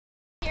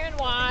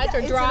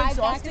watch or drive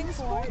back and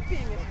forth.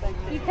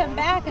 You come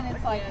back and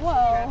it's like,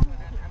 whoa.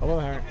 Hello,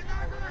 Harry.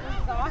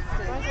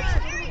 Exhausted.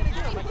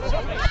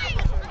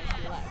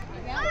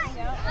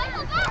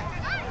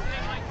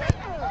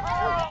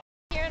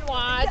 Here and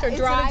watch or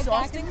drive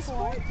back and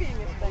forth.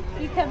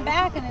 You come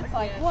back and it's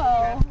like,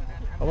 whoa.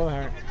 Hello,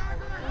 Harry.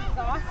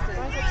 Exhausted.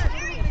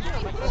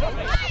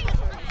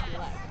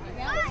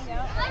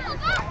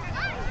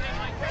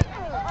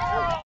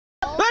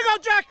 There you go,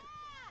 Jack!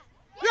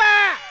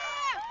 Yeah!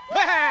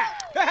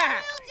 There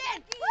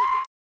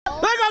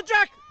you go,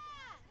 Jack!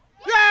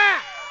 Yeah!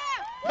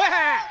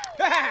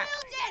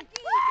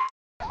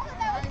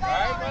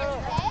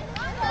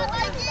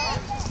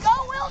 Go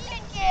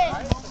Wilson, kid!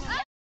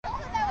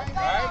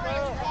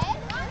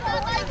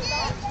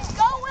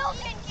 Go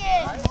Wilson,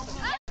 kid!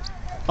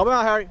 Help him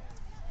out, Harry.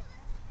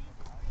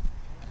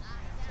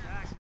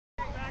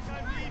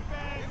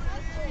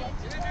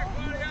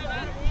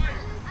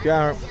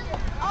 Yeah.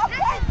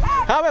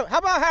 How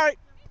about Harry?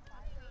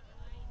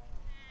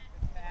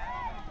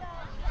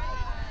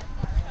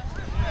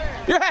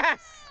 Yes!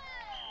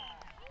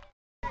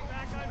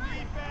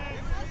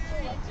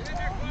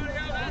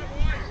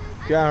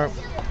 Yeah.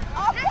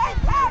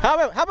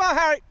 How about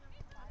Harry?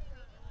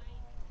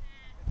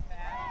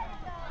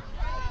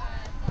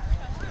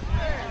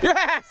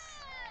 Yes!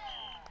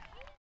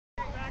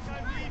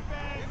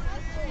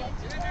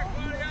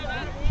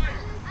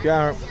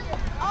 Yeah.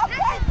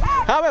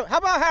 How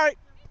about Harry?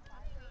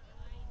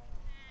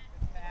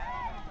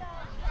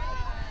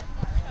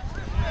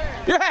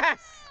 Yes!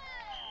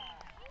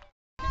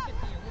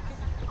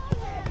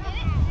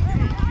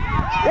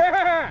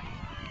 Yeah!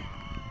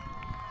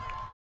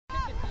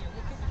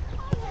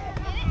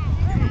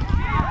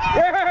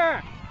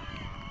 Yeah!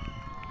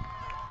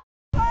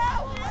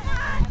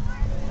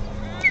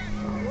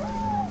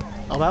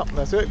 I'm out.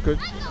 That's it. Good.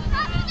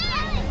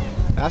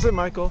 That's it,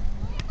 Michael.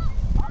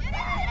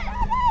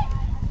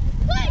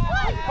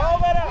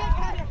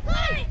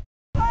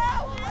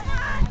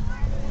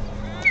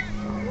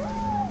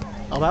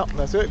 I'm out.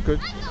 That's it. Good.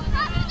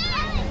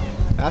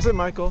 That's it,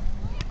 Michael.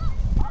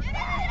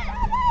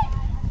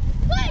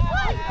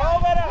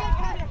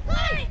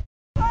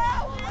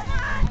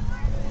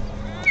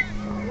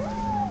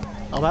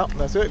 I'm out.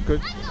 That's it.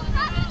 Good.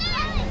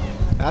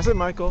 That's it,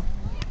 Michael.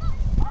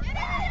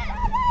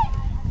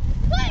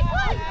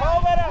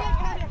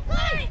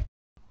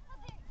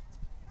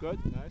 Good.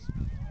 Nice.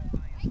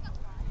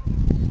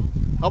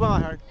 Help him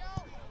out, Harry.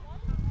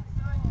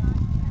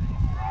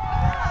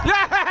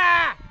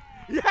 Yeah!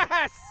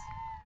 Yes!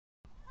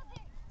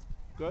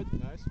 Good.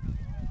 Nice.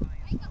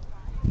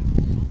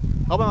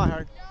 Help him out,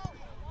 Harry.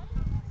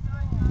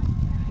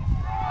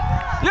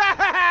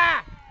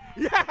 Yeah!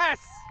 Yes!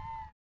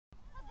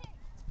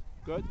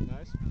 Good.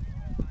 Nice.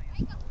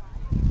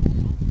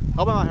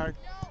 Help him out, Harry.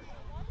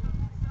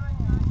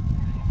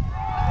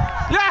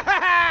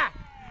 Yeah!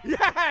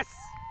 Yes!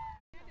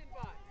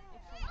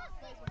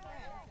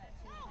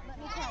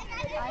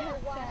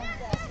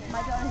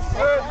 My daughter's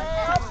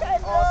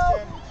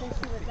Austin. since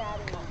she was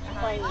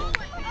playing.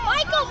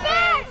 Michael,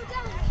 back!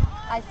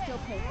 I still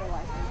pay for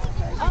license.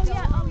 Oh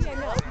yeah, no.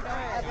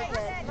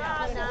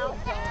 No.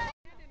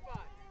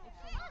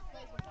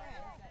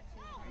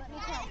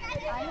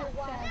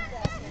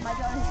 My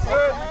daughter's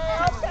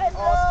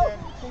Austin.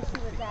 since she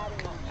was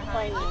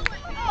playing.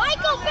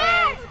 Michael,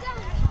 back!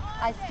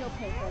 I still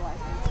pay for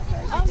license.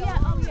 Oh yeah,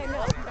 no.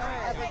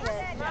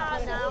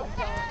 No.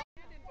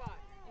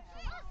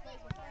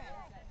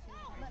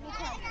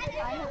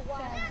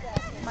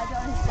 My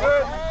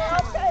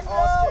daughter's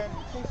Austin.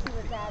 since she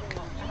was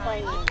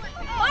playing.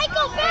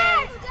 Michael,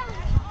 back!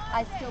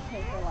 I still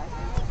pay for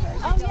license.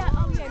 Oh yeah,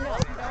 no.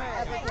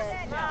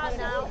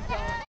 No.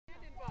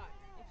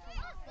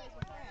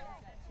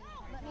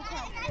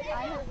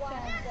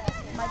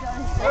 My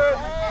daughter's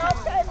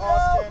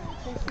Austin.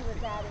 since she was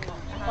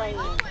playing.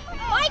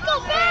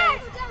 Michael, back!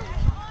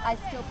 I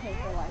still pay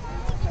for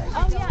license.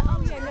 Oh yeah, no.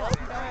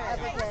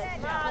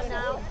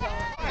 No.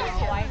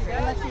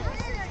 Unless you,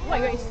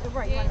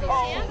 right.